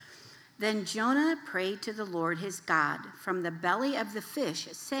Then Jonah prayed to the Lord his God from the belly of the fish,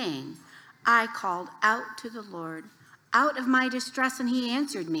 saying, I called out to the Lord out of my distress, and he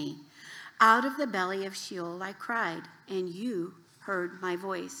answered me. Out of the belly of Sheol I cried, and you heard my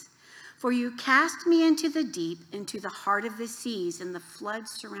voice. For you cast me into the deep, into the heart of the seas, and the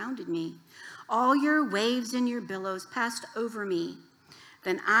floods surrounded me. All your waves and your billows passed over me.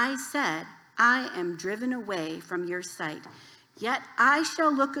 Then I said, I am driven away from your sight. Yet I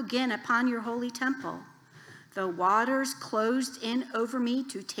shall look again upon your holy temple. The waters closed in over me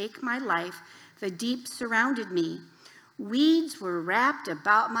to take my life. The deep surrounded me. Weeds were wrapped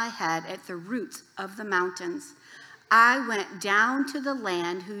about my head at the roots of the mountains. I went down to the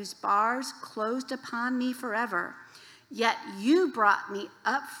land whose bars closed upon me forever. Yet you brought me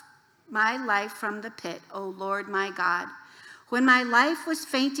up my life from the pit, O Lord my God. When my life was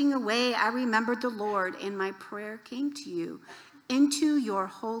fainting away, I remembered the Lord, and my prayer came to you into your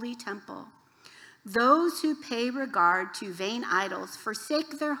holy temple. Those who pay regard to vain idols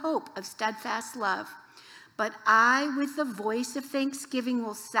forsake their hope of steadfast love. But I, with the voice of thanksgiving,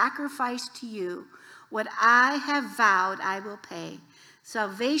 will sacrifice to you. What I have vowed, I will pay.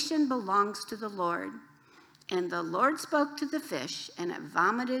 Salvation belongs to the Lord. And the Lord spoke to the fish, and it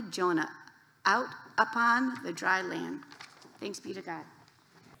vomited Jonah out upon the dry land. Thanks be to God.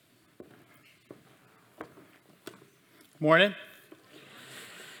 Morning.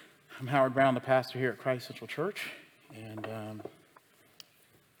 I'm Howard Brown, the pastor here at Christ Central Church, and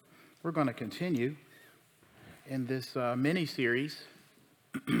we're going to continue in this mini-series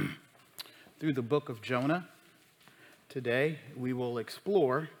through the book of Jonah. Today, we will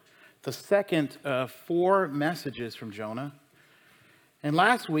explore the second of 4 messages from Jonah. And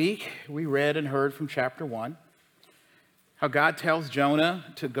last week, we read and heard from chapter 1, how God tells Jonah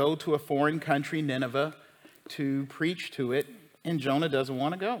to go to a foreign country, Nineveh, to preach to it, and Jonah doesn't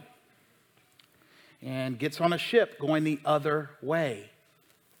want to go, and gets on a ship going the other way.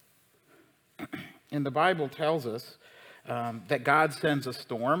 And the Bible tells us that God sends a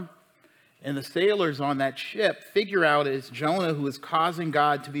storm, and the sailors on that ship figure out it's Jonah who is causing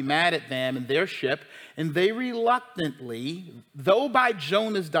God to be mad at them and their ship, and they reluctantly, though by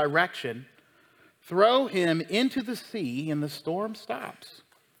Jonah's direction, throw him into the sea, and the storm stops.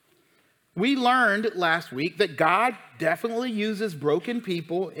 We learned last week that God definitely uses broken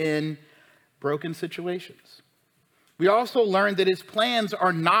people in broken situations. We also learned that his plans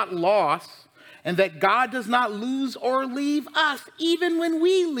are not lost, and that God does not lose or leave us even when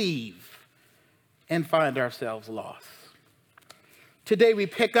we leave and find ourselves lost. Today we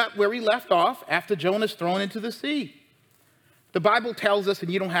pick up where we left off after Jonah's thrown into the sea. The Bible tells us, and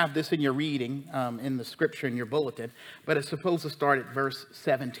you don't have this in your reading, in the scripture in your bulletin, but it's supposed to start at verse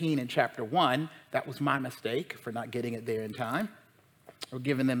 17 in chapter 1. That was my mistake for not getting it there in time, or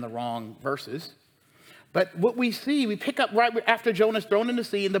giving them the wrong verses. But what we see, we pick up right after Jonah's thrown in the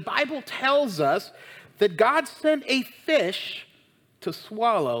sea, and the Bible tells us that God sent a fish to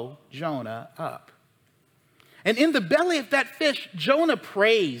swallow Jonah up. And in the belly of that fish, Jonah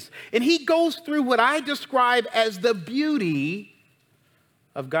prays, and he goes through what I describe as the beauty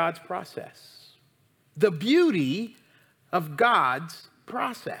of God's process. The beauty of God's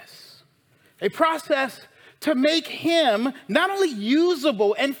process. A process to make him not only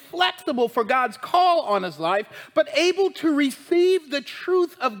usable and flexible for God's call on his life, but able to receive the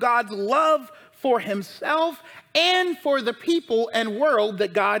truth of God's love for himself and for the people and world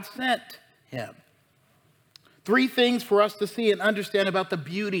that God sent him. 3 things for us to see and understand about the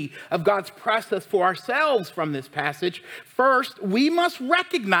beauty of God's process for ourselves from this passage. First, we must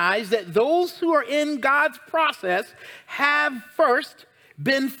recognize that those who are in God's process have first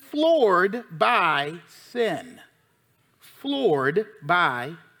been floored by sin. Floored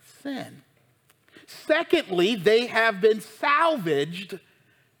by sin. Secondly, they have been salvaged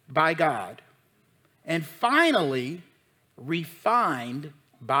by God. And finally, refined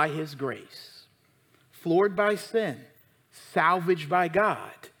by his grace. Floored by sin, salvaged by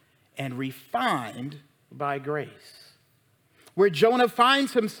God, and refined by grace. Where Jonah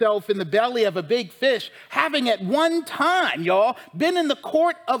finds himself in the belly of a big fish, having at one time, y'all, been in the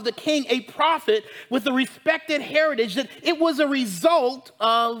court of the king, a prophet with a respected heritage, that it was a result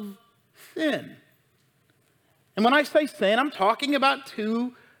of sin. And when I say sin, I'm talking about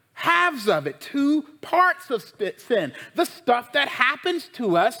 2 halves of it, two parts of sin. The stuff that happens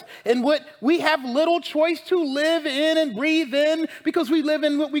to us and what we have little choice to live in and breathe in because we live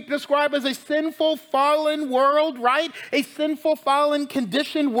in what we describe as a sinful, fallen world, right? A sinful, fallen,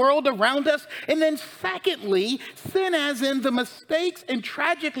 conditioned world around us. And then secondly, sin as in the mistakes and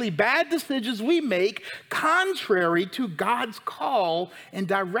tragically bad decisions we make contrary to God's call and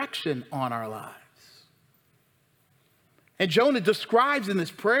direction on our lives. And Jonah describes in this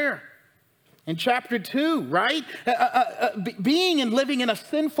prayer in chapter 2, right? Being and living in a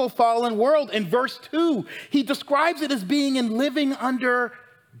sinful, fallen world. In verse 2, he describes it as being and living under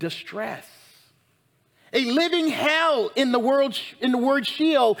distress. A living hell in the word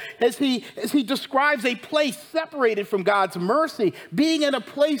Sheol, as he describes a place separated from God's mercy, being in a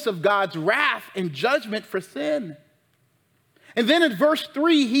place of God's wrath and judgment for sin. And then in verse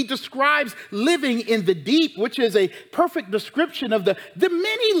 3, he describes living in the deep, which is a perfect description of the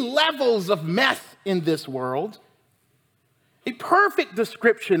many levels of mess in this world. A perfect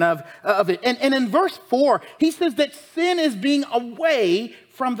description of it. And in verse 4, he says that sin is being away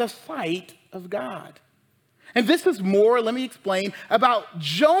from the sight of God. And this is more, let me explain, about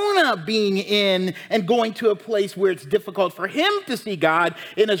Jonah being in and going to a place where it's difficult for him to see God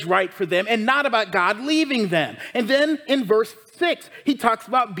and is right for them, and not about God leaving them. And then in verse 6, he talks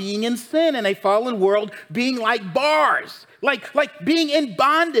about being in sin in a fallen world, being like bars, like being in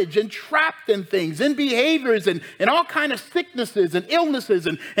bondage and trapped in things, in behaviors and all kind of sicknesses and illnesses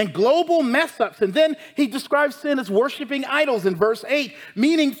and global mess ups. And then he describes sin as worshiping idols in verse 8,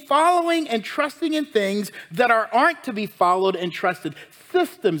 meaning following and trusting in things that aren't to be followed and trusted,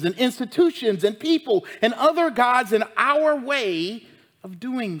 systems and institutions and people and other gods in our way of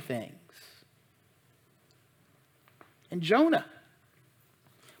doing things. And Jonah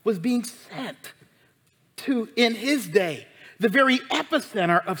was being sent to, in his day, the very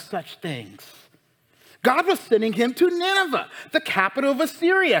epicenter of such things. God was sending him to Nineveh, the capital of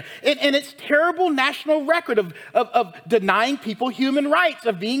Assyria, and its terrible national record of denying people human rights,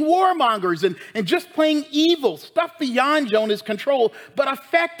 of being warmongers and just plain evil, stuff beyond Jonah's control, but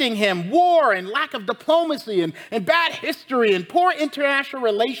affecting him, war and lack of diplomacy and bad history and poor international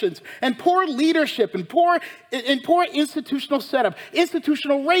relations and poor leadership and poor institutional setup,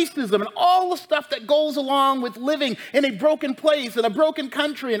 institutional racism and all the stuff that goes along with living in a broken place, in a broken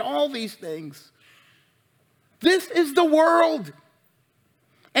country and all these things. This is the world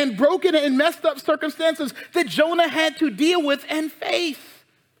and broken and messed up circumstances that Jonah had to deal with and face.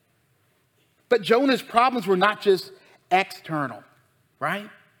 But Jonah's problems were not just external, right?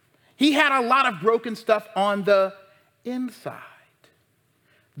 He had a lot of broken stuff on the inside.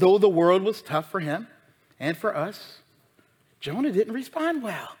 Though the world was tough for him and for us, Jonah didn't respond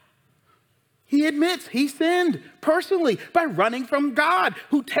well. He admits he sinned personally by running from God,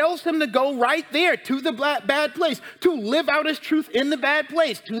 who tells him to go right there to the bad place, to live out his truth in the bad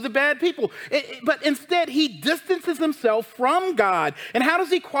place, to the bad people. But instead, he distances himself from God. And how does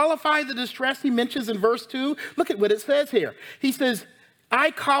he qualify the distress he mentions in verse 2? Look at what it says here. He says,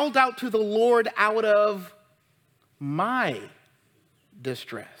 I called out to the Lord out of my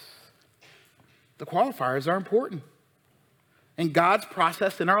distress. The qualifiers are important in God's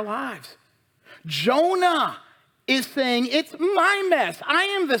process in our lives. Jonah is saying, it's my mess. I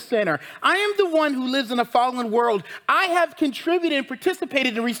am the sinner. I am the one who lives in a fallen world. I have contributed and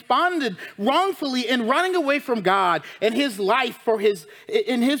participated and responded wrongfully in running away from God and his life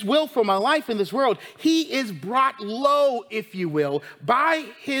in his will for my life in this world. He is brought low, if you will, by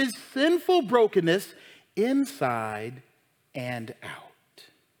his sinful brokenness inside and out.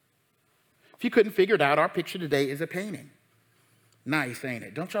 If you couldn't figure it out, our picture today is a painting. Nice, ain't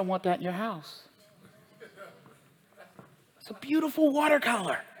it? Don't y'all want that in your house? It's a beautiful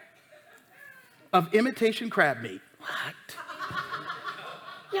watercolor of imitation crab meat. What?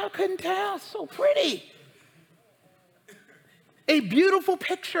 Y'all couldn't tell. So pretty. A beautiful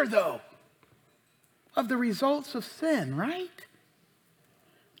picture, though, of the results of sin, right?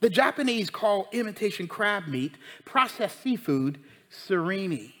 The Japanese call imitation crab meat, processed seafood,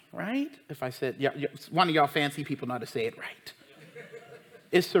 surimi, right? If I said, yeah, one of y'all fancy people know how to say it right.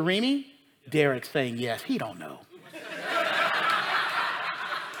 Is surimi? Derek's saying yes. He don't know.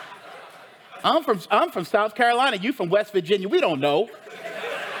 I'm from South Carolina. You from West Virginia. We don't know.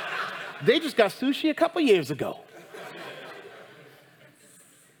 They just got sushi a couple years ago.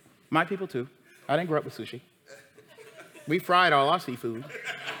 My people too. I didn't grow up with sushi. We fried all our seafood.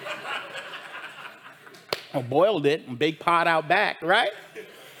 Or boiled it in a big pot out back, right?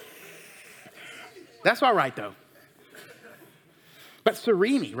 That's all right though. But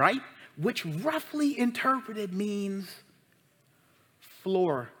surimi, right? Which roughly interpreted means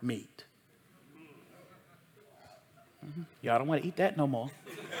floor meat. Y'all don't want to eat that no more.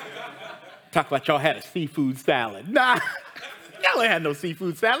 Talk about y'all had a seafood salad. Nah, y'all ain't had no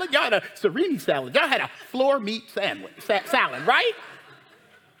seafood salad. Y'all had a serene salad. Y'all had a floor meat salad, right?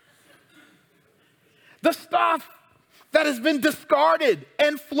 The stuff that has been discarded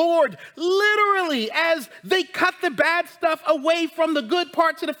and floored, literally, as they cut the bad stuff away from the good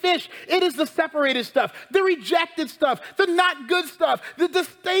parts of the fish. It is the separated stuff, the rejected stuff, the not good stuff, the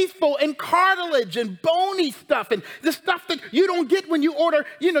distasteful and cartilage and bony stuff, and the stuff that you don't get when you order,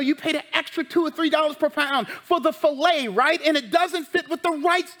 you pay the extra $2 or $3 per pound for the filet, right? And it doesn't fit with the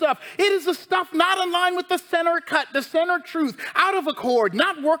right stuff. It is the stuff not in line with the center cut, the center truth, out of accord,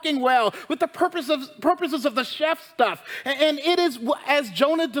 not working well with the purposes of the chef stuff. And it is, as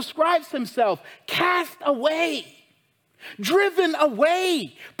Jonah describes himself, cast away, driven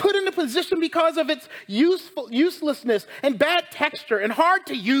away, put in a position because of its uselessness and bad texture and hard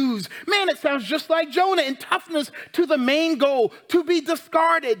to use. Man, it sounds just like Jonah in toughness to the main goal, to be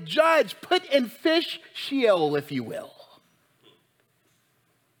discarded, judged, put in fish Sheol, if you will.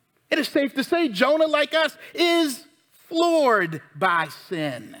 It is safe to say Jonah, like us, is floored by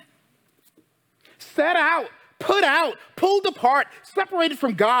sin. Set out, put out, pulled apart, separated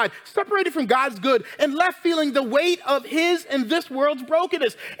from God, separated from God's good, and left feeling the weight of his and this world's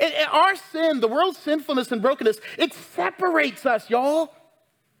brokenness. And our sin, the world's sinfulness and brokenness, it separates us, y'all.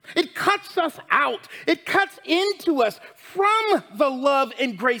 It cuts us out. It cuts into us from the love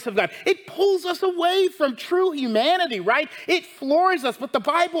and grace of God. It pulls us away from true humanity, right? It floors us. But the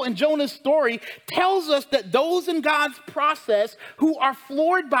Bible in Jonah's story tells us that those in God's process who are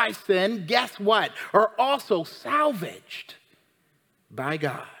floored by sin, guess what, are also salvaged by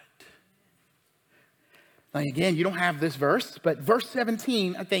God. Now, again, you don't have this verse, but verse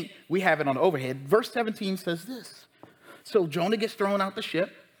 17, I think we have it on the overhead. Verse 17 says this. So Jonah gets thrown out the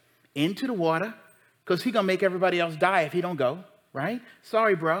ship into the water because he's going to make everybody else die if he don't go, right?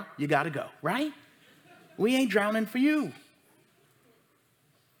 Sorry, bro, you got to go, right? We ain't drowning for you.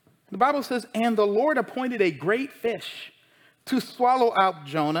 The Bible says, and the Lord appointed a great fish to swallow up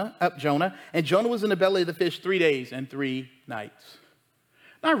Jonah, and Jonah was in the belly of the fish 3 days and 3 nights.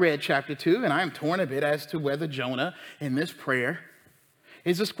 I read chapter 2, and I am torn a bit as to whether Jonah, in this prayer,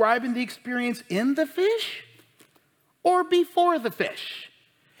 is describing the experience in the fish or before the fish.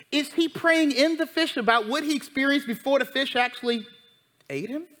 Is he praying in the fish about what he experienced before the fish actually ate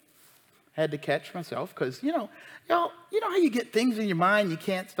him? Had to catch myself because, you know how you get things in your mind, you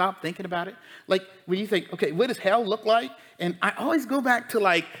can't stop thinking about it? Like when you think, okay, what does hell look like? And I always go back to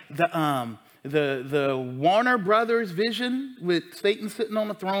like the Warner Brothers vision with Satan sitting on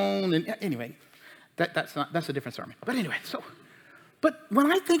the throne. And anyway, that's a different sermon. But anyway, but when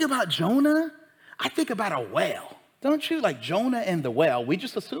I think about Jonah, I think about a whale. Don't you? Like Jonah and the whale, we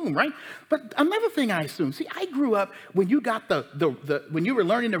just assume, right? But another thing I assume, see, I grew up when you got when you were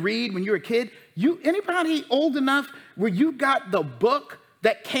learning to read, when you were a kid, anybody old enough where you got the book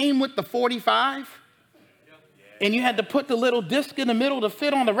that came with the 45? And you had to put the little disc in the middle to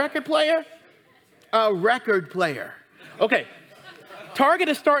fit on the record player? A record player. Okay, Target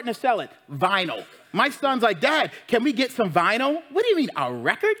is starting to sell it, vinyl. My son's like, Dad, can we get some vinyl? What do you mean, a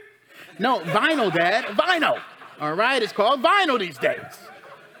record? No, vinyl, Dad, vinyl. All right, it's called vinyl these days.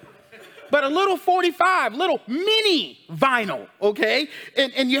 But a little 45, little mini vinyl, okay?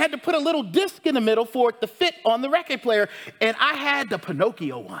 And you had to put a little disc in the middle for it to fit on the record player. And I had the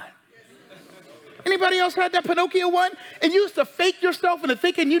Pinocchio one. Anybody else had that Pinocchio one? And you used to fake yourself into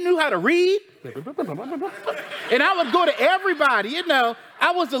thinking you knew how to read. And I would go to everybody,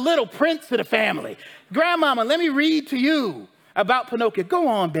 I was the little prince of the family. Grandmama, let me read to you about Pinocchio. Go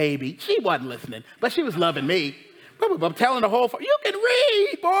on, baby. She wasn't listening, but she was loving me. I'm telling the whole family, you can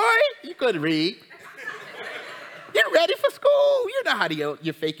read, boy. You couldn't read. You're ready for school. You know how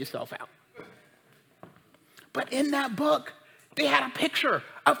you fake yourself out. But in that book, they had a picture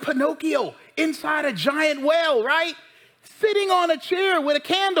of Pinocchio inside a giant whale, right? Sitting on a chair with a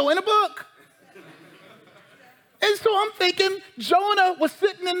candle and a book. And so I'm thinking Jonah was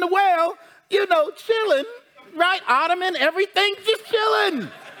sitting in the whale, chilling, right? Ottoman, everything, just chilling.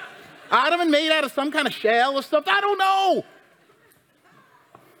 Ottoman made out of some kind of shell or something. I don't know.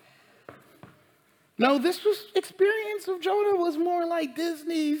 No, this experience of Jonah was more like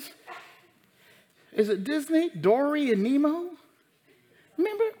Disney's. Is it Disney? Dory and Nemo?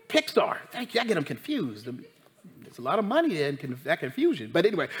 Remember? Pixar. Thank you. I get them confused. There's a lot of money there in that confusion. But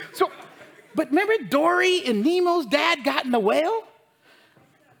anyway, but remember Dory and Nemo's dad got in the whale?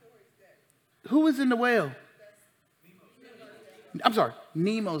 Who was in the whale? I'm sorry,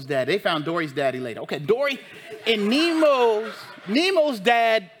 Nemo's dad. They found Dory's daddy later. Okay, Dory and Nemo's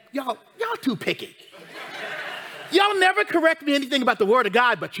dad, y'all too picky. Y'all never correct me anything about the word of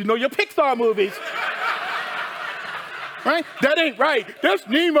God, but you know your Pixar movies. Right? That ain't right. That's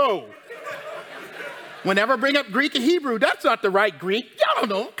Nemo. Whenever I bring up Greek and Hebrew, that's not the right Greek. Y'all don't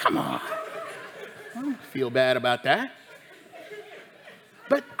know. Come on. I don't feel bad about that.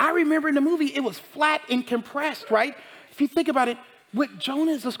 But I remember in the movie, it was flat and compressed, right? If you think about it, what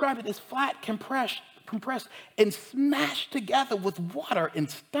Jonah is describing is flat, compressed, and smashed together with water and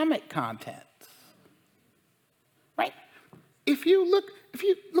stomach contents. Right? If you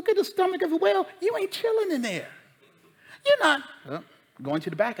look at the stomach of a whale, you ain't chilling in there. You're not going to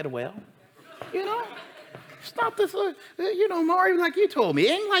the back of the whale. You know? It's not this, Maury, like you told me.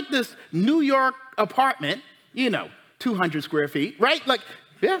 It ain't like this New York apartment, 200 square feet, right? Like,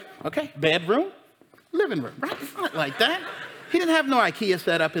 yeah, okay, bedroom, living room, right? It's not like that. He didn't have no IKEA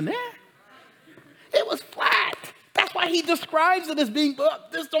set up in there. It was flat. That's why he describes it as being,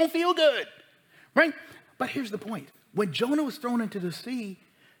 this don't feel good, right? But here's the point. When Jonah was thrown into the sea,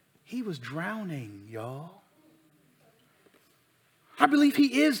 he was drowning, y'all. I believe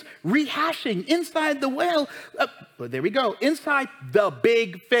he is rehashing inside the whale. There we go. Inside the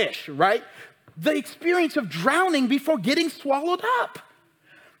big fish, right? The experience of drowning before getting swallowed up.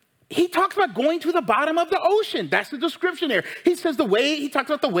 He talks about going to the bottom of the ocean. That's the description there. He says he talks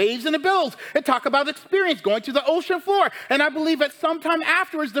about the waves and the billows. And talk about experience going to the ocean floor. And I believe that sometime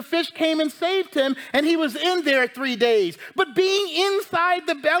afterwards, the fish came and saved him, and he was in there 3 days. But being inside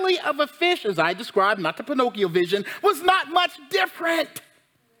the belly of a fish, as I described, not the Pinocchio vision, was not much different.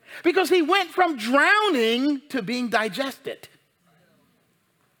 Because he went from drowning to being digested.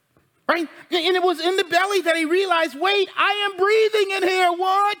 Right? And it was in the belly that he realized, wait, I am breathing in here.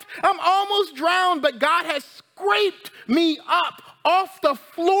 What? I'm almost drowned, but God has scraped me up off the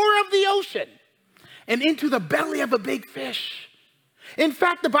floor of the ocean and into the belly of a big fish. In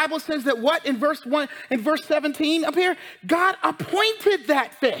fact, the Bible says that in verse 17 up here, God appointed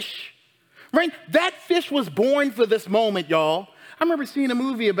that fish. Right? That fish was born for this moment, y'all. I remember seeing a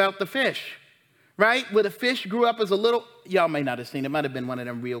movie about the fish. Right? Where the fish grew up as a little, y'all may not have seen it. It might have been one of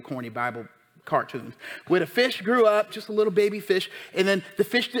them real corny Bible cartoons. Where the fish grew up, just a little baby fish, and then the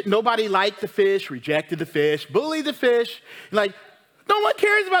fish, nobody liked the fish, rejected the fish, bullied the fish. Like, no one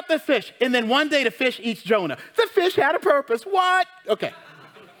cares about the fish. And then one day the fish eats Jonah. The fish had a purpose. What? Okay.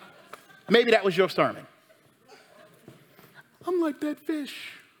 Maybe that was your sermon. I'm like that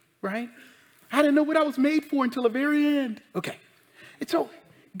fish, right? I didn't know what I was made for until the very end. Okay. And so,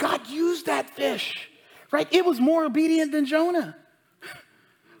 God used that fish, right? It was more obedient than Jonah,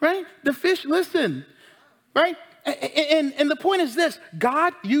 right? The fish listened, right? And the point is this.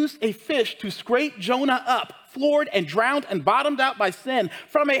 God used a fish to scrape Jonah up, floored and drowned and bottomed out by sin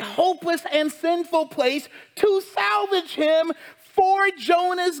from a hopeless and sinful place to salvage him for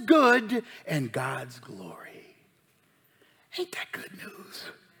Jonah's good and God's glory. Ain't that good news?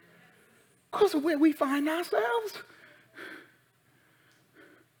 Because of where we find ourselves.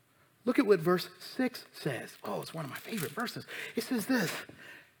 Look at what verse 6 says. Oh, it's one of my favorite verses. It says this.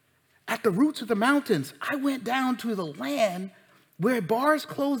 At the roots of the mountains, I went down to the land where bars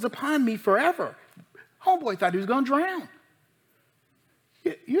closed upon me forever. Homeboy thought he was going to drown.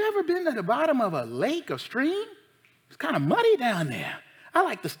 You ever been at the bottom of a lake or stream? It's kind of muddy down there. I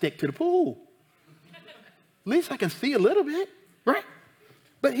like to stick to the pool. At least I can see a little bit, right?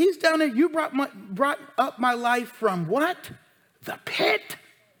 But he's down there. You brought up my life from what? The pit.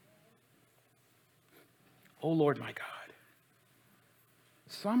 Oh, Lord, my God.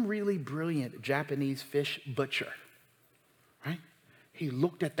 Some really brilliant Japanese fish butcher, right? He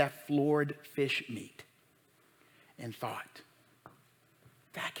looked at that floored fish meat and thought,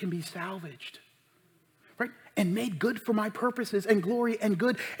 that can be salvaged, right? And made good for my purposes and glory and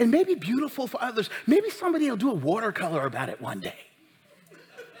good and maybe beautiful for others. Maybe somebody will do a watercolor about it one day.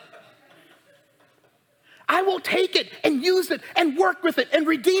 I will take it and use it and work with it and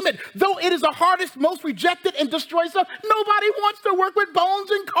redeem it. Though it is the hardest, most rejected and destroyed stuff, nobody wants to work with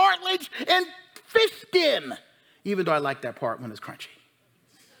bones and cartilage and fish skin. Even though I like that part when it's crunchy.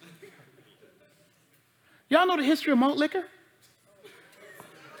 Y'all know the history of malt liquor?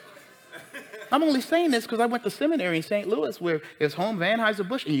 I'm only saying this because I went to seminary in St. Louis where it's home of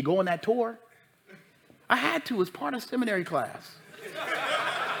Anheuser-Busch and you go on that tour. I had to as part of seminary class.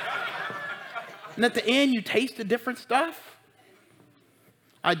 And at the end, you tasted different stuff.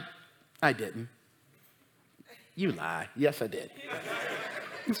 I didn't. You lie. Yes, I did.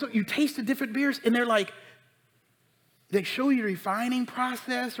 And so you tasted different beers, and they're like, They show you the refining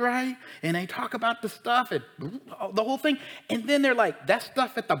process, right? And they talk about the stuff and the whole thing. And then they're like, that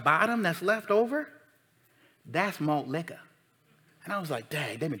stuff at the bottom that's left over, that's malt liquor. And I was like,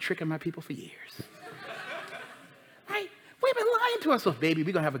 dang, they've been tricking my people for years. Right? We've been lying to ourselves, baby,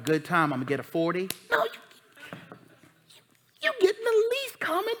 we're going to have a good time. I'm going to get a 40. No, you're getting the least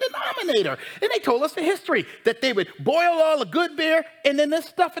common denominator. And they told us the history that they would boil all the good beer, and then this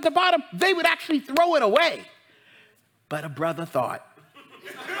stuff at the bottom, they would actually throw it away. But a brother thought.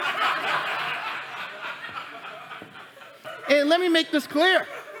 And let me make this clear.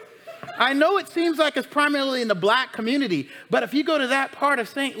 I know it seems like it's primarily in the black community, but if you go to that part of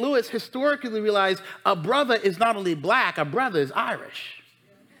St. Louis, historically realize a brother is not only black, a brother is Irish.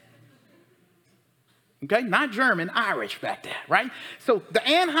 Okay, not German, Irish back there, right? So the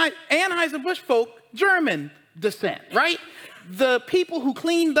Anheuser-Busch folk, German descent, right? The people who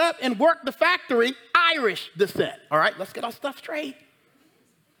cleaned up and worked the factory, Irish descent. All right, let's get our stuff straight.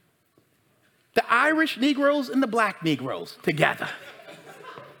 The Irish Negroes and the black Negroes together.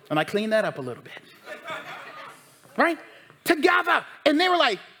 And I cleaned that up a little bit. Right? Together. And they were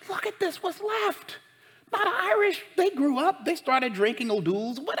like, look at this, what's left? Not Irish. They grew up, they started drinking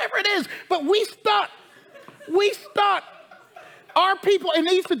O'Doul's, whatever it is. But we stuck. Our people, and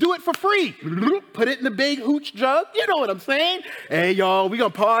they used to do it for free. Put it in the big hooch jug. You know what I'm saying? Hey, y'all, we gonna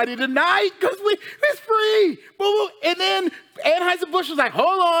party tonight because it's free. And then Anheuser-Busch was like,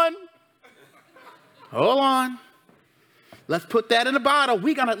 hold on. Let's put that in a bottle.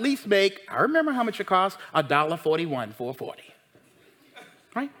 We gonna at least make, I remember how much it cost, $1.41 for a 40.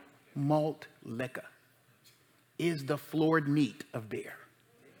 Right? Malt liquor is the floored meat of beer.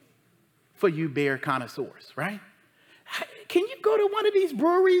 For you beer connoisseurs, right? Can you go to one of these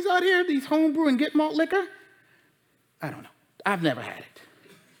breweries out here, these home brew, and get malt liquor? I don't know. I've never had it.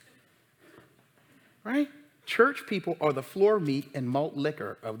 Right? Church people are the floor meat and malt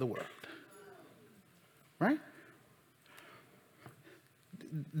liquor of the world. Right?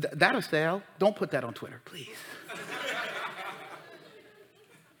 That'll sell. Don't put that on Twitter, please.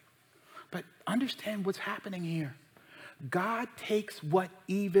 But understand what's happening here. God takes what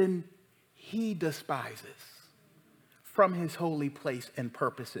even he despises from his holy place and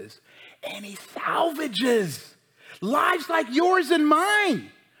purposes, and he salvages lives like yours and mine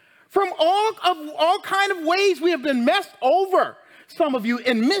from all kind of ways we have been messed over, some of you,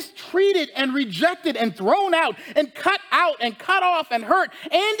 and mistreated and rejected and thrown out and cut off and hurt,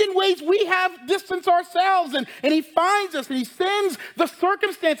 and in ways we have distanced ourselves, and he finds us and he sends the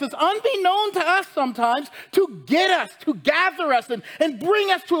circumstances unbeknown to us sometimes to get us, to gather us and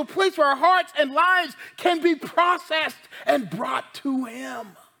bring us to a place where our hearts and lives can be processed and brought to him.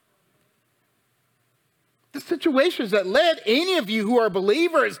 The situations that led any of you who are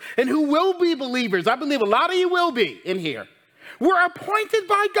believers and who will be believers, I believe a lot of you will be in here, were appointed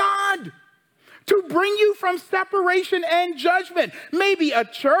by God to bring you from separation and judgment. Maybe a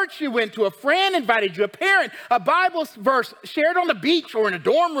church you went to, a friend invited you, a parent, a Bible verse shared on the beach or in a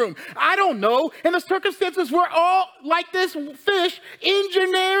dorm room. I don't know. And the circumstances were all like this fish,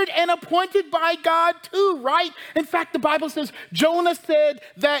 engineered and appointed by God too, right? In fact, the Bible says Jonah said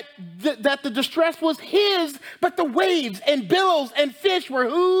that the distress was his, but the waves and billows and fish were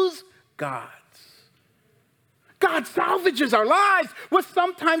whose? God's. God salvages our lives with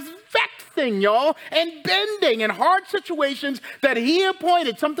sometimes vexing, y'all, and bending and hard situations that he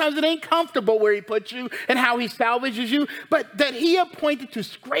appointed. Sometimes it ain't comfortable where he puts you and how he salvages you, but that he appointed to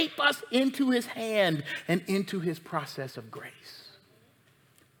scrape us into his hand and into his process of grace.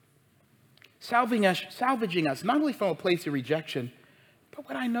 Salvaging us not only from a place of rejection, but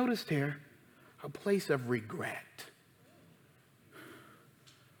what I noticed here, a place of regret.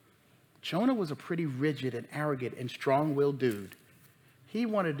 Jonah was a pretty rigid and arrogant and strong-willed dude. He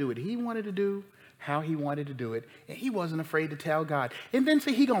wanted to do what he wanted to do, how he wanted to do it, and he wasn't afraid to tell God. And then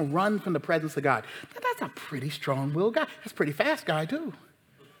say he's going to run from the presence of God. Now, that's a pretty strong-willed guy. That's a pretty fast guy, too.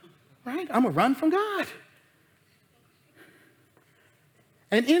 Right? I'm going to run from God.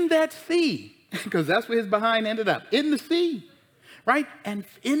 And in that sea, because that's where his behind ended up, in the sea, right? And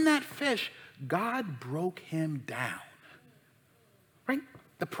in that fish, God broke him down. Right?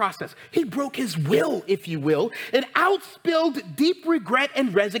 The process. He broke his will, if you will, and outspilled deep regret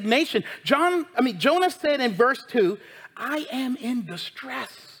and resignation. Jonah said in verse 2, I am in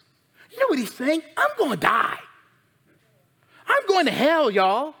distress. You know what he's saying? I'm going to die. I'm going to hell,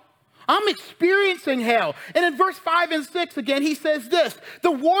 y'all. I'm experiencing hell. And in verse 5 and 6 again, he says this,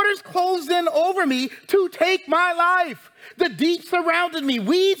 the waters closed in over me to take my life. The deep surrounded me.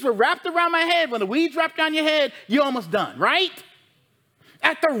 Weeds were wrapped around my head. When the weeds wrapped around your head, you're almost done, right?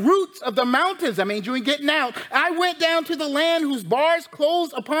 At the roots of the mountains, I mean, you ain't getting out. I went down to the land whose bars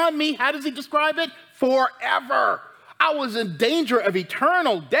closed upon me. How does he describe it? Forever. I was in danger of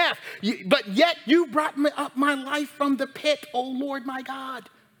eternal death, but yet you brought me up my life from the pit, O Lord my God.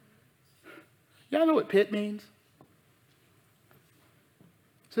 Y'all know what pit means?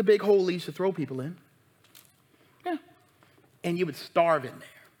 It's a big hole they used to throw people in. Yeah. And you would starve in there.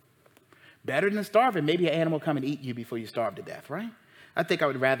 Better than starving, maybe an animal come and eat you before you starve to death, right? I think I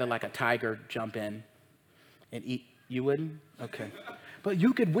would rather like a tiger jump in and eat. You wouldn't? Okay. But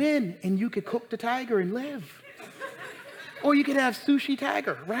you could win and you could cook the tiger and live. Or you could have sushi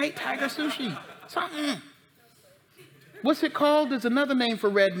tiger, right? Tiger sushi. Something. What's it called? There's another name for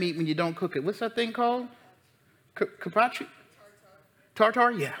red meat when you don't cook it. What's that thing called? Carpaccio?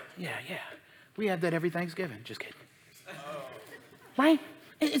 Tartar? Yeah. We have that every Thanksgiving. Just kidding. Right?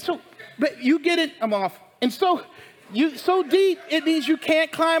 And so, but you get it. I'm off. And so deep, it means you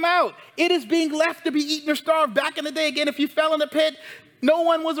can't climb out. It is being left to be eaten or starved. Back in the day, again, if you fell in the pit, no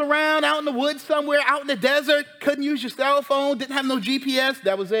one was around, out in the woods somewhere, out in the desert, couldn't use your cell phone, didn't have no GPS,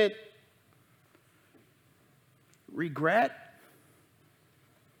 that was it. Regret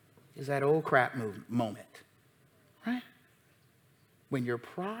is that old crap moment, right? When your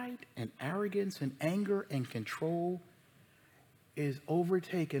pride and arrogance and anger and control is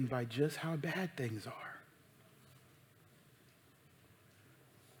overtaken by just how bad things are.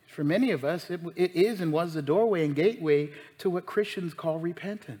 For many of us, it is and was the doorway and gateway to what Christians call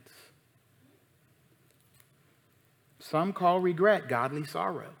repentance. Some call regret godly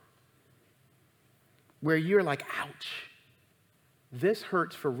sorrow, where you're like, ouch, this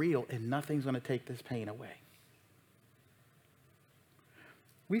hurts for real and nothing's going to take this pain away.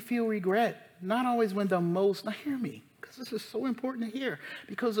 We feel regret, not always when now hear me, because this is so important to hear,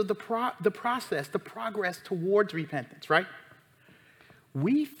 because of the process, the progress towards repentance, right?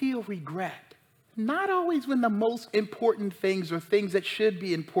 We feel regret, not always when the most important things or things that should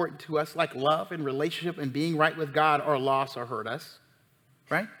be important to us, like love and relationship and being right with God, are lost or hurt us,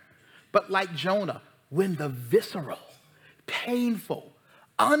 right? But like Jonah, when the visceral, painful,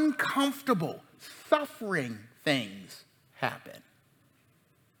 uncomfortable, suffering things happen.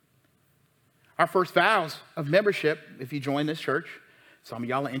 Our first vows of membership, if you join this church, some of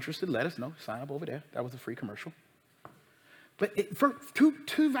y'all are interested, let us know. Sign up over there. That was a free commercial. But for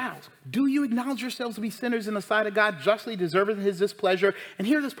two vows. Do you acknowledge yourselves to be sinners in the sight of God, justly deserving his displeasure? And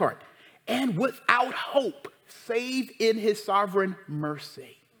hear this part. And without hope, save in his sovereign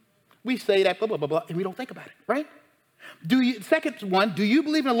mercy. We say that, blah, blah, blah, blah, and we don't think about it, right? Second one, do you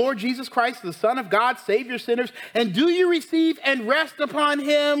believe in the Lord Jesus Christ, the Son of God, Savior sinners? And do you receive and rest upon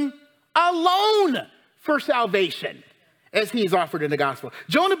him alone for salvation, as he is offered in the gospel?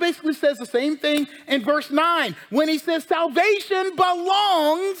 Jonah basically says the same thing in verse 9 when he says salvation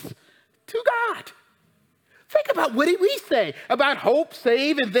belongs to God. Think about what did we say about hope,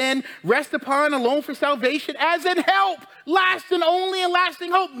 save, and then rest upon alone for salvation, as in help, lasting only and lasting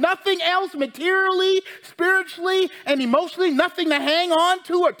hope. Nothing else materially, spiritually, and emotionally, nothing to hang on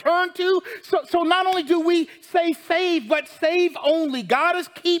to or turn to. So not only do we say save, but save only. God is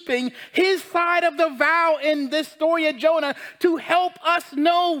keeping his side of the vow in this story of Jonah to help us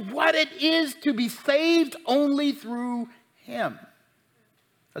know what it is to be saved only through him.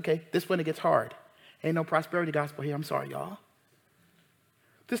 Okay, this one it gets hard. Ain't no prosperity gospel here. I'm sorry, y'all.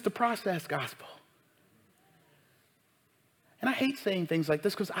 This is the process gospel. And I hate saying things like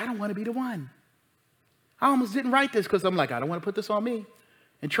this because I don't want to be the one. I almost didn't write this because I'm like, I don't want to put this on me.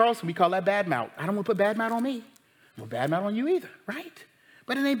 In Charleston, we call that bad mouth. I don't want to put bad mouth on me. No bad mouth on you either, right?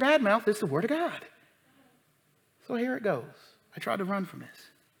 But it ain't bad mouth. It's the word of God. So here it goes. I tried to run from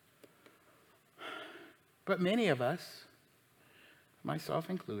this. But many of us, myself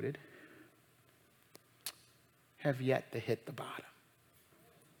included, have yet to hit the bottom.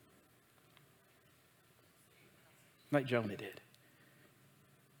 Like Jonah did.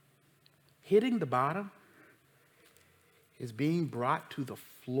 Hitting the bottom is being brought to the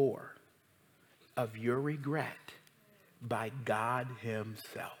floor of your regret by God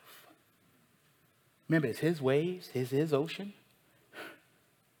himself. Remember, it's his waves, his ocean,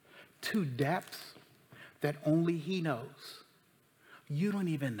 to depths that only he knows. You don't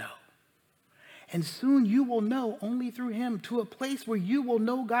even know. And soon you will know only through him, to a place where you will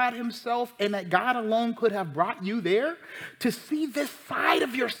know God himself, and that God alone could have brought you there to see this side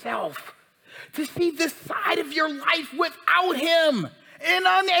of yourself, to see this side of your life without him, and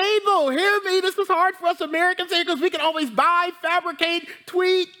unable. Hear me, this is hard for us Americans here because we can always buy, fabricate,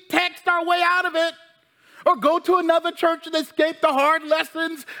 tweet, text our way out of it, or go to another church and escape the hard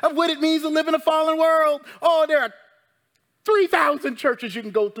lessons of what it means to live in a fallen world. Oh, there are 3,000 churches you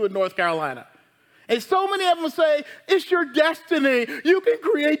can go to in North Carolina. And so many of them say, it's your destiny. You can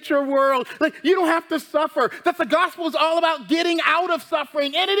create your world. Like, you don't have to suffer. That the gospel is all about getting out of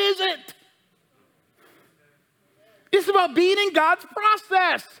suffering, and it isn't. It's about being in God's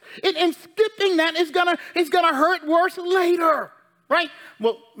process. And skipping that is gonna hurt worse later, right?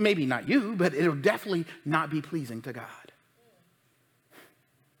 Well, maybe not you, but it'll definitely not be pleasing to God.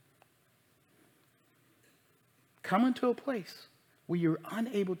 Come into a place where you're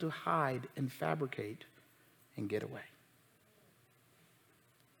unable to hide and fabricate and get away.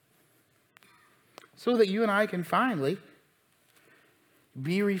 So that you and I can finally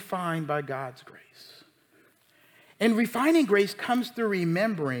be refined by God's grace. And refining grace comes through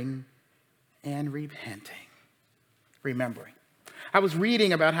remembering and repenting. Remembering. I was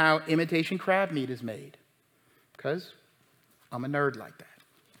reading about how imitation crab meat is made, because I'm a nerd like that.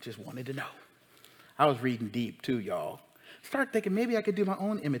 Just wanted to know. I was reading deep too, y'all. Start thinking maybe I could do my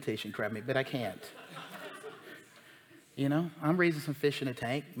own imitation crab meat, but I can't. You know, I'm raising some fish in a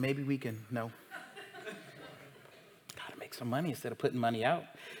tank. Maybe we can, gotta make some money instead of putting money out.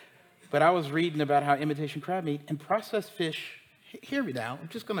 But I was reading about how imitation crab meat and processed fish, hear me now, I'm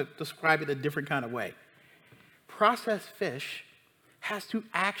just going to describe it a different kind of way. Processed fish has to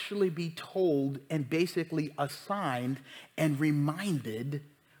actually be told and basically assigned and reminded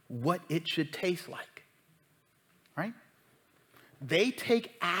what it should taste like, right? They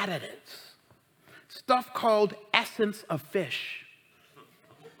take additives, stuff called essence of fish,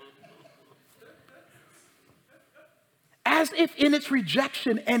 as if in its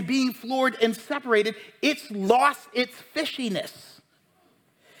rejection and being floored and separated, it's lost its fishiness.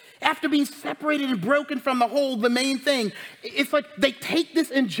 After being separated and broken from the whole, the main thing, it's like they take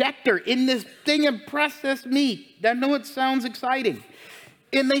this injector in this thing of processed meat. I know it sounds exciting.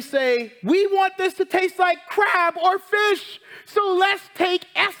 And they say, we want this to taste like crab or fish. So let's take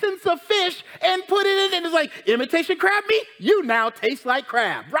essence of fish and put it in. And it's like, imitation crab meat? You now taste like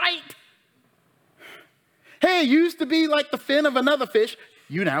crab, right? Hey, it used to be like the fin of another fish.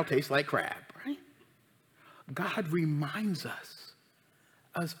 You now taste like crab, right? God reminds us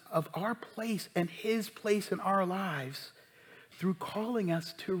of our place and his place in our lives through calling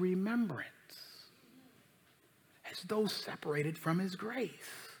us to remembrance as those separated from his grace.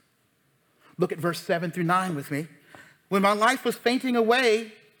 Look at verse 7 through 9 with me. When my life was fainting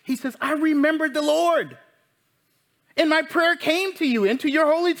away, he says, I remembered the Lord. And my prayer came to you into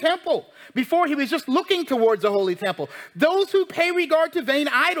your holy temple. Before he was just looking towards the holy temple. Those who pay regard to vain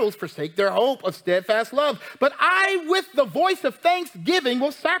idols forsake their hope of steadfast love. But I, with the voice of thanksgiving,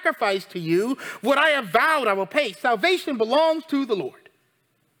 will sacrifice to you what I have vowed I will pay. Salvation belongs to the Lord.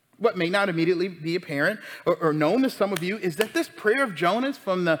 What may not immediately be apparent or known to some of you is that this prayer of Jonah's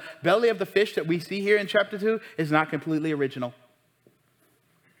from the belly of the fish that we see here in chapter 2 is not completely original.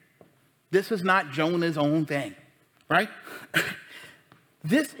 This is not Jonah's own thing, right?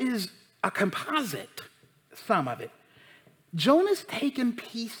 This is a composite, some of it. Jonah's taken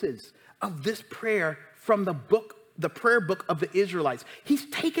pieces of this prayer from the prayer book of the Israelites. He's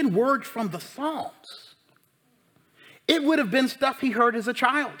taken words from the Psalms. It would have been stuff he heard as a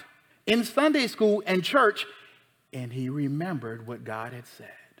child in Sunday school and church, and he remembered what God had said.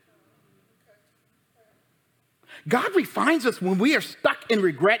 God refines us when we are stuck in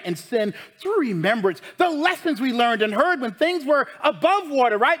regret and sin through remembrance. The lessons we learned and heard when things were above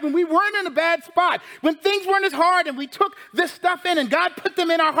water, right? When we weren't in a bad spot, when things weren't as hard and we took this stuff in and God put them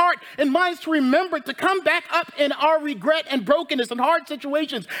in our heart and minds to remember to come back up in our regret and brokenness and hard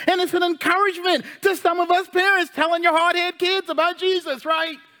situations. And it's an encouragement to some of us parents telling your hard-headed kids about Jesus,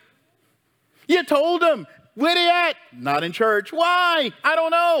 right? You told them. Where they at? Not in church. Why? I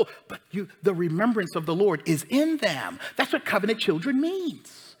don't know. But the remembrance of the Lord is in them. That's what covenant children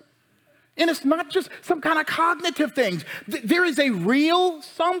means. And it's not just some kind of cognitive things. There is a real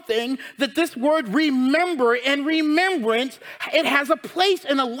something that this word remember and remembrance, it has a place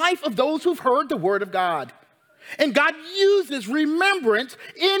in the life of those who've heard the word of God. And God uses remembrance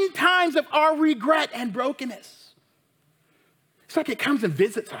in times of our regret and brokenness. It's like it comes and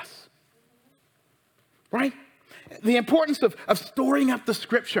visits us. Right? The importance of storing up the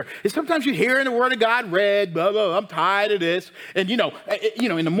scripture is sometimes you hear in the word of God read, blah, blah, I'm tired of this. And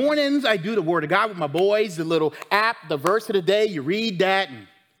in the mornings I do the word of God with my boys, the little app, the verse of the day, you read that and,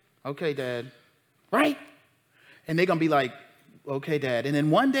 okay, Dad, right? And they're going to be like, okay, Dad. And then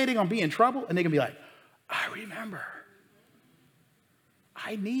one day they're going to be in trouble and they're going to be like, I remember.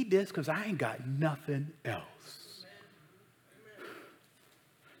 I need this because I ain't got nothing else.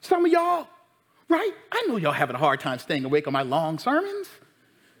 Some of y'all, right? I know y'all having a hard time staying awake on my long sermons.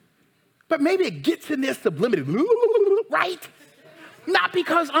 But maybe it gets in there subliminally. right? Not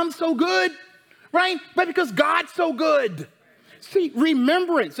because I'm so good, right? But because God's so good. See,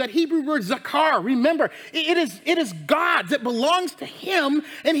 remembrance, that Hebrew word zakar, remember, it is God's. It belongs to him,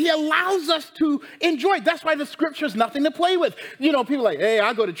 and he allows us to enjoy it. That's why the scripture is nothing to play with. You know, people are like, hey,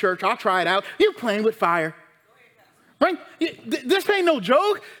 I'll go to church, I'll try it out. You're playing with fire. Right? This ain't no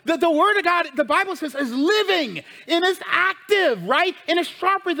joke. The word of God, the Bible says, is living and it's active, right? And it's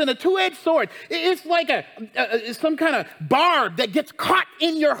sharper than a two-edged sword. It's like some kind of barb that gets caught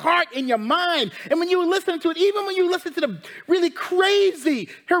in your heart, in your mind. And when you listen to it, even when you listen to the really crazy,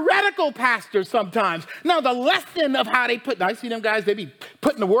 heretical pastors sometimes, now the lesson of how they I see them guys, they be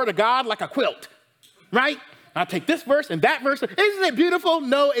putting the word of God like a quilt, right? I'll take this verse and that verse. Isn't it beautiful?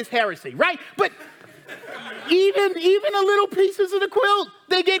 No, it's heresy, right? But even the little pieces of the quilt,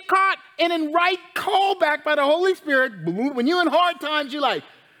 they get caught and in right callback by the Holy Spirit. When you're in hard times, you're like,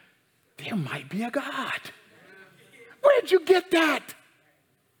 there might be a God. Where'd you get that?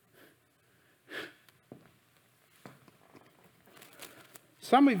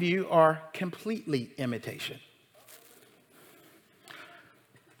 Some of you are completely imitation.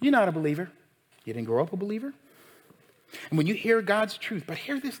 You're not a believer. You didn't grow up a believer. And when you hear God's truth, but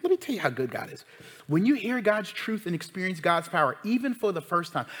hear this, let me tell you how good God is. When you hear God's truth and experience God's power, even for the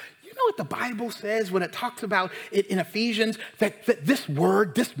first time, you know what the Bible says when it talks about it in Ephesians, that this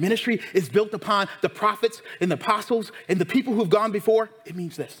word, this ministry is built upon the prophets and the apostles and the people who've gone before? It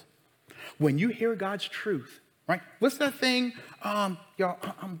means this. When you hear God's truth, right? What's that thing? Y'all,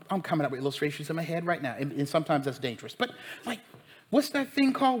 I'm coming up with illustrations in my head right now, and sometimes that's dangerous. But like, what's that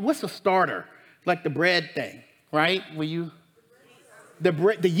thing called? What's a starter? Like the bread thing. Right?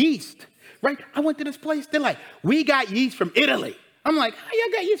 The yeast, right? I went to this place. They're like, we got yeast from Italy. I'm like, how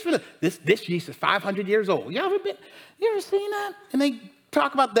y'all got yeast from this yeast is 500 years old. You ever seen that? And they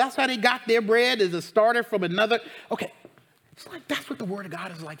talk about that's how they got their bread as a starter from another. Okay. It's like, that's what the word of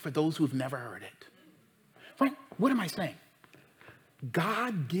God is like for those who've never heard it. Right? What am I saying?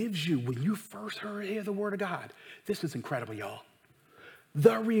 God gives you, when you first hear the word of God, this is incredible, y'all.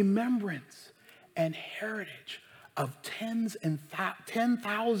 The remembrance and heritage of tens and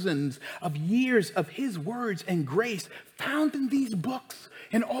 10,000s of years of his words and grace found in these books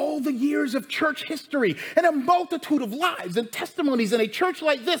and all the years of church history and a multitude of lives and testimonies in a church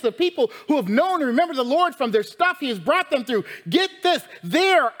like this of people who have known and remember the Lord from their stuff he has brought them through. Get this,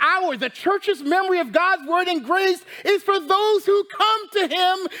 the church's memory of God's word and grace is for those who come to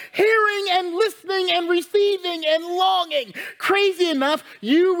him hearing and listening and receiving and longing. Crazy enough,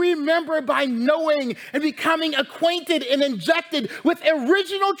 you remember by knowing and becoming acquainted and injected with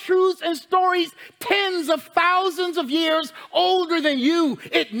original truths and stories tens of thousands of years older than you.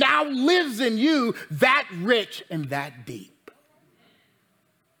 It now lives in you, that rich and that deep.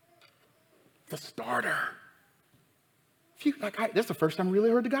 The starter. That's the first time I really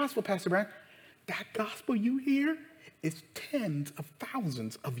heard the gospel, Pastor Brian. That gospel you hear is tens of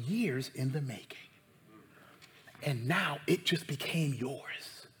thousands of years in the making. And now it just became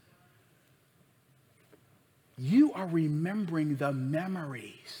yours. You are remembering the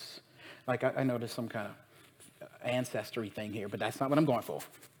memories. Like I know there's some kind of ancestry thing here, but that's not what I'm going for.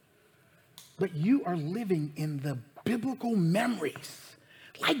 But you are living in the biblical memories,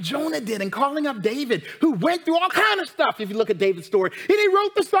 like Jonah did in calling up David, who went through all kind of stuff. If you look at David's story, and he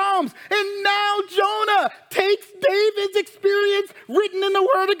wrote the Psalms, and now Jonah takes David's experience written in the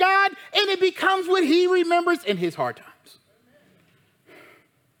Word of God, and it becomes what he remembers in his hard times.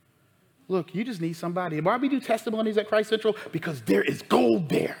 Look, you just need somebody. Why we do testimonies at Christ Central? Because there is gold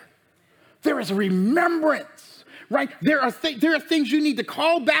there. There is remembrance. Right? There are things you need to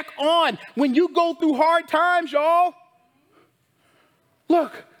call back on when you go through hard times, y'all.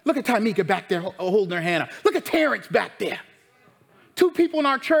 Look at Tamika back there holding her hand up. Look at Terrence back there. Two people in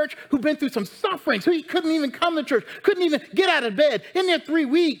our church who've been through some suffering, so he couldn't even come to church, couldn't even get out of bed. In there 3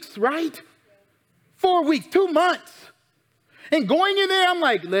 weeks, right? 4 weeks, 2 months. And going in there, I'm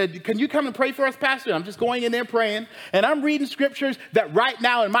like, can you come and pray for us, Pastor? I'm just going in there praying, and I'm reading scriptures that right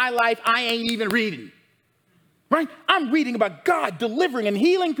now in my life, I ain't even reading. Right? I'm reading about God delivering and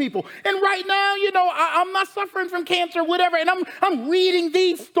healing people. And right now, I'm not suffering from cancer or whatever. And I'm reading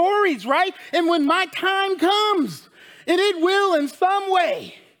these stories, right? And when my time comes, and it will in some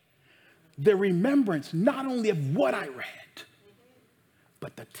way, the remembrance not only of what I read,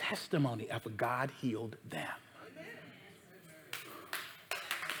 but the testimony of God healed them.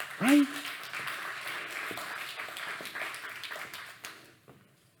 Right?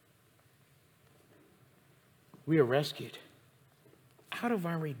 We are rescued out of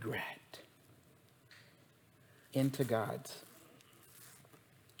our regret into God's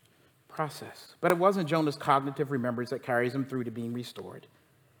process. But it wasn't Jonah's cognitive remembrance that carries him through to being restored.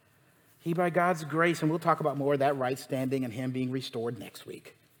 He, by God's grace, and we'll talk about more of that right standing and him being restored next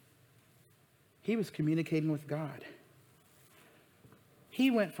week. He was communicating with God. He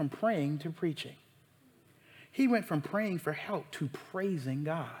went from praying to preaching. He went from praying for help to praising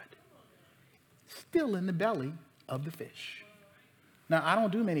God. Still in the belly of the fish. Now, I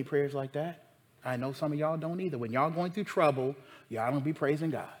don't do many prayers like that. I know some of y'all don't either. When y'all going through trouble, y'all don't be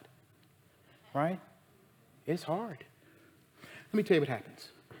praising God. Right? It's hard. Let me tell you what happens.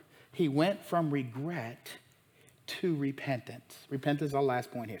 He went from regret to repentance. Repentance is our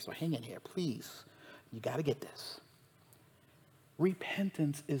last point here, so hang in here, please. You got to get this.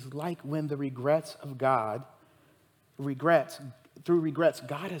 Repentance is like when the regrets, God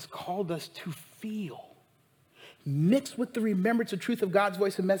has called us to feel. Mixed with the remembrance of truth of God's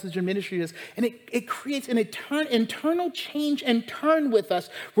voice and message and ministry is, and it creates an internal change and turn with us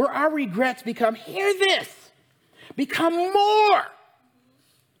where our regrets become, hear this, become more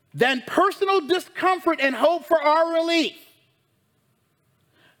than personal discomfort and hope for our relief,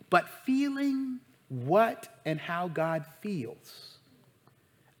 but feeling what and how God feels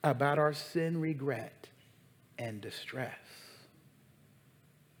about our sin, regret, and distress.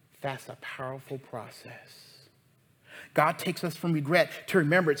 That's a powerful process. God takes us from regret to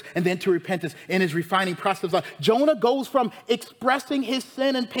remembrance and then to repentance in his refining process of life. Jonah goes from expressing his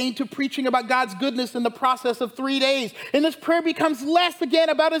sin and pain to preaching about God's goodness in the process of 3 days. And this prayer becomes less again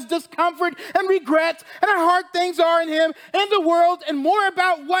about his discomfort and regrets and how hard things are in him and the world, and more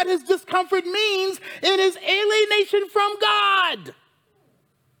about what his discomfort means in his alienation from God.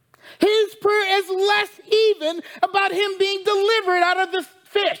 His prayer is less even about him being delivered out of the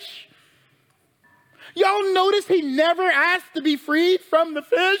fish. Y'all notice he never asked to be freed from the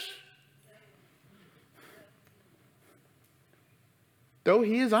fish? Though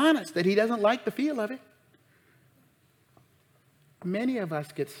he is honest that he doesn't like the feel of it. Many of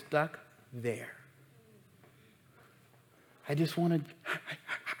us get stuck there. I just want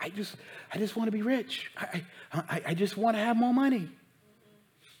to be rich. I just want to have more money.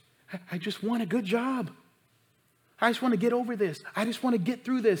 I just want a good job. I just want to get over this. I just want to get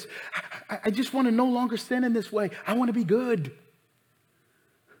through this. I just want to no longer sin in this way. I want to be good.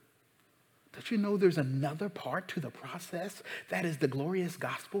 Don't you know there's another part to the process that is the glorious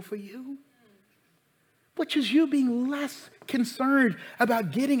gospel for you? Which is you being less concerned about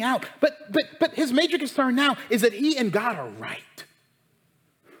getting out. But his major concern now is that he and God are right.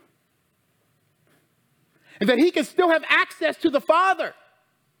 And that he can still have access to the Father.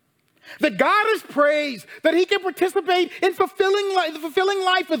 That God is praised, that he can participate in fulfilling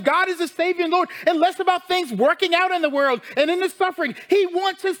life with God as his Savior and Lord, and less about things working out in the world and in his suffering. He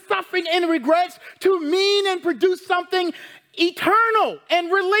wants his suffering and regrets to mean and produce something eternal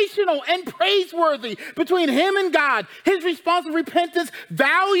and relational and praiseworthy between him and God. His response of repentance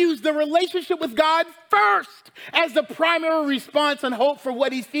values the relationship with God first as the primary response and hope for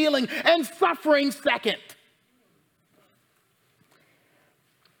what he's feeling, and suffering second.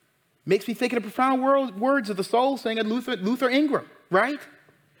 Makes me think of the profound words of the soul singer Luther Ingram, right?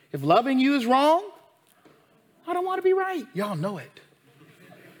 If loving you is wrong, I don't want to be right. Y'all know it.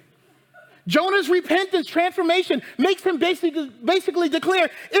 Jonah's repentance, transformation, makes him basically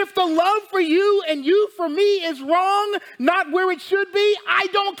declare, if the love for you and you for me is wrong, not where it should be, I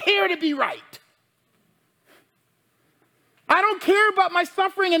don't care to be right. I don't care about my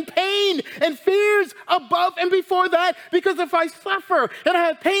suffering and pain and fears above and before that, because if I suffer and I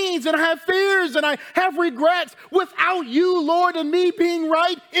have pains and I have fears and I have regrets without you, Lord, and me being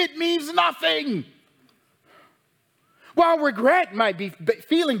right, it means nothing. While regret might be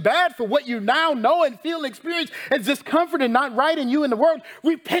feeling bad for what you now know and feel and experience as discomfort and not right in you in the world,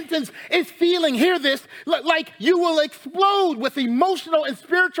 repentance is feeling, hear this, like you will explode with emotional and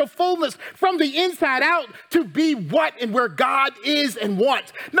spiritual fullness from the inside out to be what and where God is and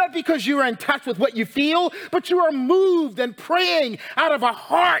wants. Not because you are in touch with what you feel, but you are moved and praying out of a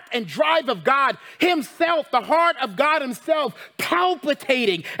heart and drive of God himself, the heart of God himself,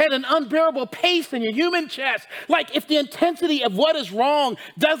 palpitating at an unbearable pace in your human chest. Like if the intensity of what is wrong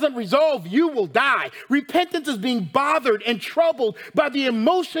doesn't resolve, you will die. Repentance is being bothered and troubled by the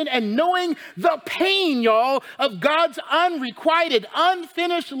emotion and knowing the pain, y'all, of God's unrequited,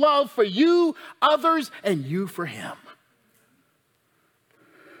 unfinished love for you, others, and you for him.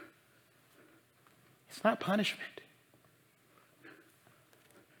 It's not punishment.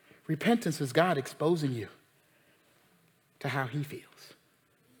 Repentance is God exposing you to how he feels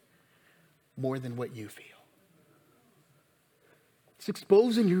more than what you feel. It's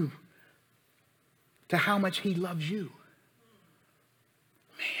exposing you to how much he loves you.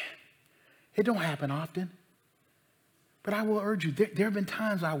 Man, It don't happen often. But I will urge you, there have been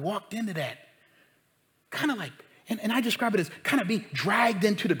times I walked into that, kind of like, and I describe it as kind of being dragged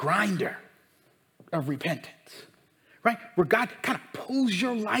into the grinder of repentance, right? Where God kind of pulls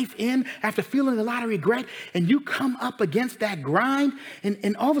your life in after feeling a lot of regret, and you come up against that grind,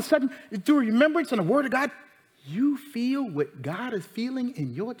 and all of a sudden, through remembrance and the Word of God, you feel what God is feeling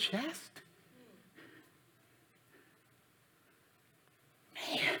in your chest.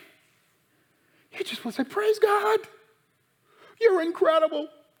 Man, you just want to say, praise God. You're incredible.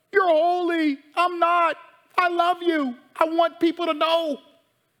 You're holy. I'm not. I love you. I want people to know.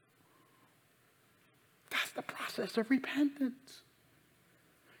 That's the process of repentance.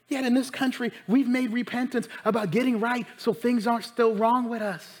 Yet in this country, we've made repentance about getting right so things aren't still wrong with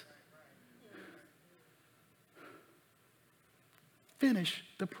us. Finish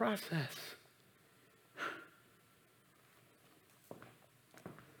the process.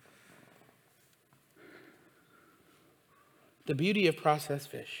 The beauty of processed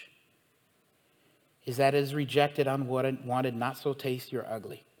fish is that it is rejected, unwanted, not so tasty or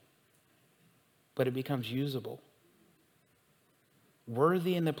ugly, but it becomes usable,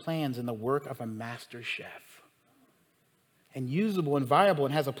 worthy in the plans and the work of a master chef, and usable and viable,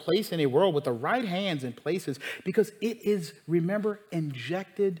 and has a place in a world with the right hands and places, because it is, remember,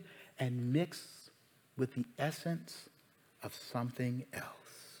 injected and mixed with the essence of something else.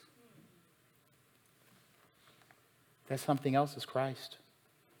 That something else is Christ.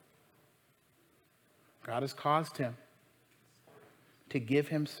 God has caused him to give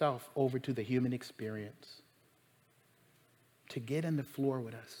himself over to the human experience, to get in the floor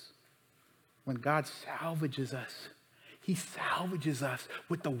with us. When God salvages us, he salvages us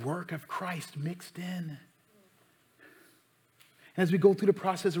with the work of Christ mixed in. And as we go through the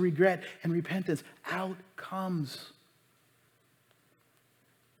process of regret and repentance, out comes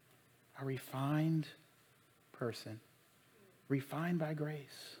a refined person, refined by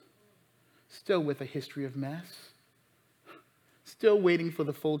grace, still with a history of mess, still waiting for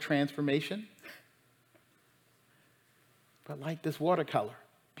the full transformation, but like this watercolor,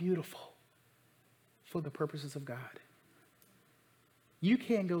 beautiful for the purposes of God. You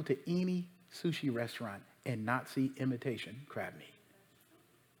can't go to any sushi restaurant and not see imitation crab meat.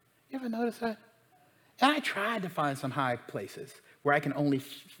 You ever notice that? And I tried to find some high places where I can only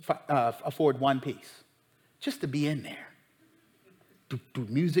afford one piece, just to be in there.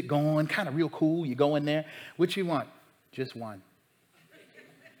 Music going, kind of real cool. You go in there. What you want? Just one.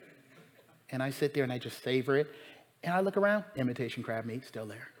 And I sit there and I just savor it. And I look around, imitation crab meat still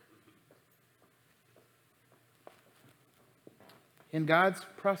there. In God's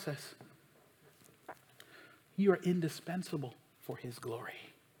process, you are indispensable for his glory.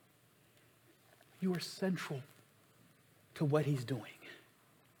 You are central to what he's doing,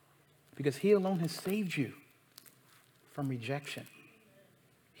 because he alone has saved you from rejection.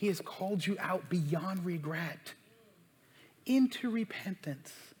 He has called you out beyond regret into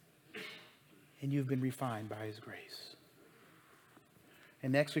repentance, and you've been refined by his grace.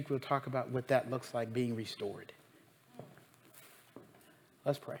 And next week we'll talk about what that looks like, being restored.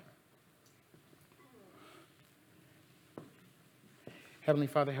 Let's pray. Heavenly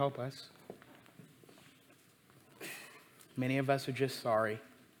Father, help us. Many of us are just sorry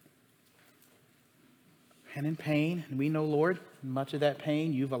and in pain. And we know, Lord, much of that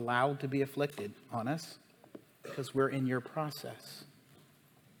pain you've allowed to be afflicted on us because we're in your process.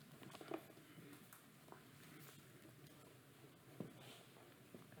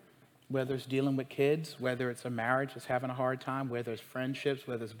 Whether it's dealing with kids, whether it's a marriage that's having a hard time, whether it's friendships,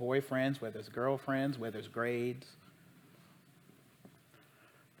 whether it's boyfriends, whether it's girlfriends, whether it's grades.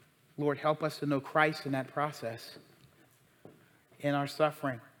 Lord, help us to know Christ in that process, in our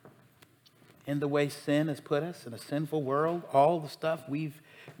suffering, in the way sin has put us in a sinful world, all the stuff we've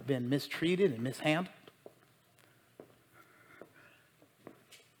been mistreated and mishandled.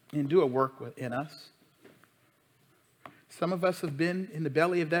 And do a work in us. Some of us have been in the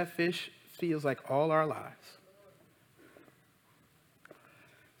belly of that fish, feels like all our lives.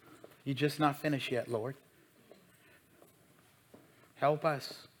 You're just not finished yet, Lord. Help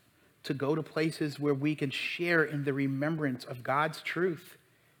us to go to places where we can share in the remembrance of God's truth,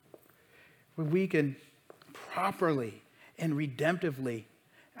 where we can properly and redemptively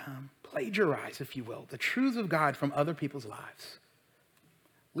plagiarize, if you will, the truths of God from other people's lives.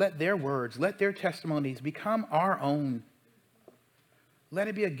 Let their words, let their testimonies become our own. Let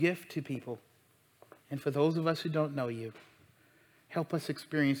it be a gift to people. And for those of us who don't know you, help us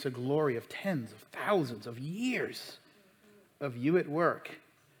experience the glory of tens of thousands of years of you at work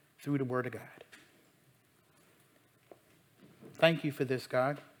through the Word of God. Thank you for this,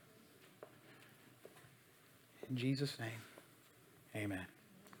 God. In Jesus' name, amen.